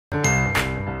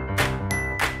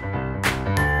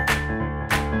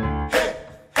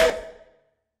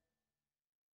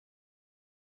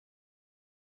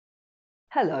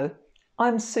Hello,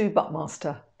 I'm Sue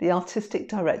Buckmaster, the Artistic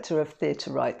Director of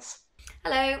Theatre-Rites.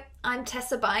 Hello, I'm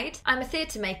Tessa Bide. I'm a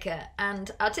theatre maker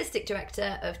and Artistic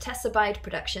Director of Tessa Bide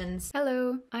Productions.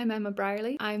 Hello, I'm Emma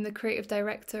Brierley. I'm the Creative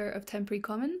Director of Temporary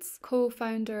Commons,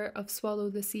 co-founder of Swallow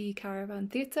the Sea Caravan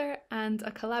Theatre and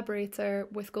a collaborator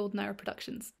with Golden Hour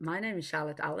Productions. My name is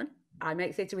Charlotte Allen. I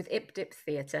make theatre with Ipdip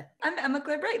Theatre. I'm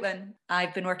EmmaClaire.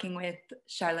 I've been working with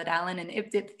Charlotte Allen and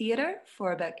Ipdip Theatre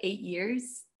for about 8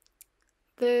 years.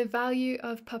 The value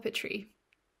of puppetry.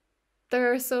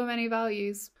 There are so many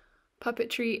values.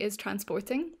 Puppetry is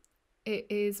transporting. It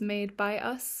is made by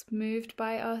us, moved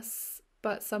by us,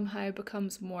 but somehow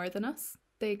becomes more than us.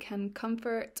 They can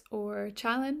comfort or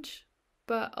challenge,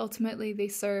 but ultimately they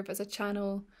serve as a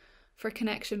channel for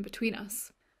connection between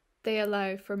us. They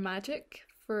allow for magic,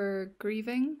 for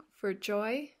grieving, for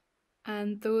joy,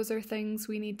 and those are things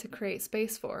we need to create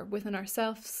space for within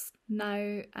ourselves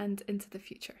now and into the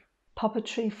future.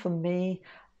 Puppetry, for me,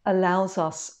 allows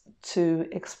us to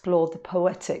explore the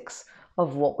poetics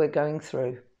of what we're going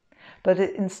through. But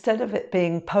instead of it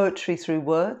being poetry through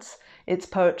words, it's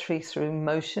poetry through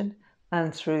motion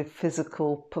and through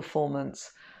physical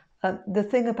performance. The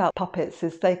thing about puppets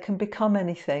is they can become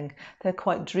anything. They're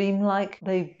quite dreamlike.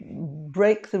 They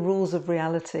break the rules of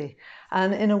reality.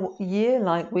 And in a year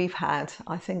like we've had,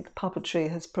 I think puppetry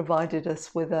has provided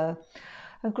us with a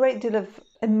great deal of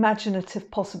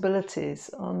imaginative possibilities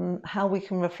on how we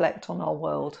can reflect on our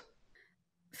world.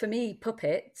 For me,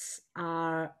 puppets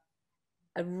are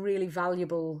a really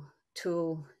valuable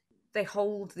tool. They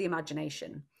hold the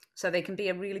imagination, so they can be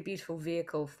a really beautiful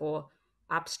vehicle for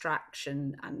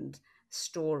abstraction and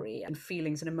story and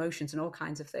feelings and emotions and all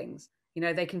kinds of things. You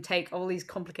know, they can take all these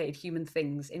complicated human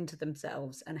things into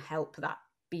themselves and help that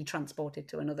be transported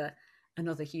to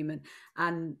another human.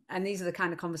 And these are the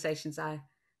kind of conversations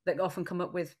that often come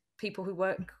up with people who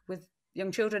work with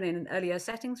young children in earlier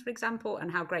settings, for example,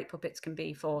 and how great puppets can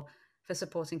be for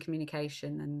supporting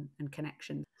communication and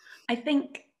connection. I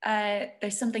think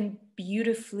there's something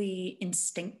beautifully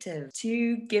instinctive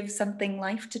to give something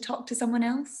life, to talk to someone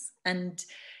else and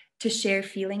to share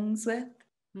feelings with.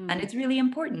 And it's really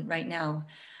important right now,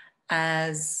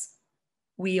 as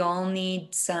we all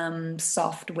need some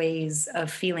soft ways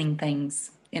of feeling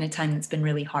things in a time that's been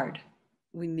really hard.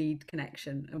 We need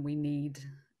connection, and we need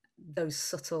those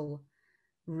subtle,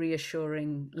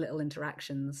 reassuring little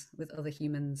interactions with other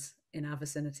humans in our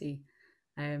vicinity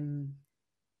to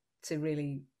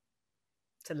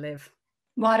live.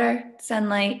 Water,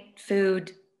 sunlight,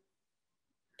 food,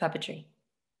 puppetry.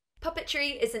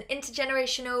 Puppetry is an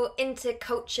intergenerational,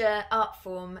 interculture art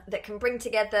form that can bring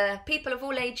together people of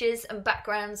all ages and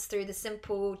backgrounds through the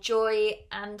simple joy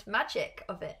and magic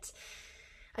of it.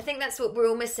 I think that's what we're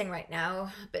all missing right now,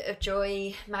 a bit of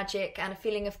joy, magic and a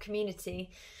feeling of community.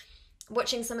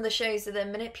 Watching some of the shows at the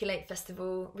Manipulate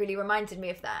Festival really reminded me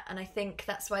of that, and I think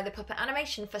that's why the Puppet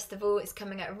Animation Festival is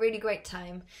coming at a really great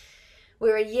time.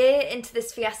 We're a year into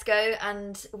this fiasco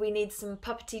and we need some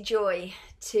puppety joy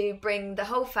to bring the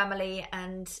whole family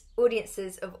and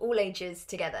audiences of all ages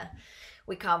together.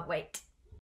 We can't wait.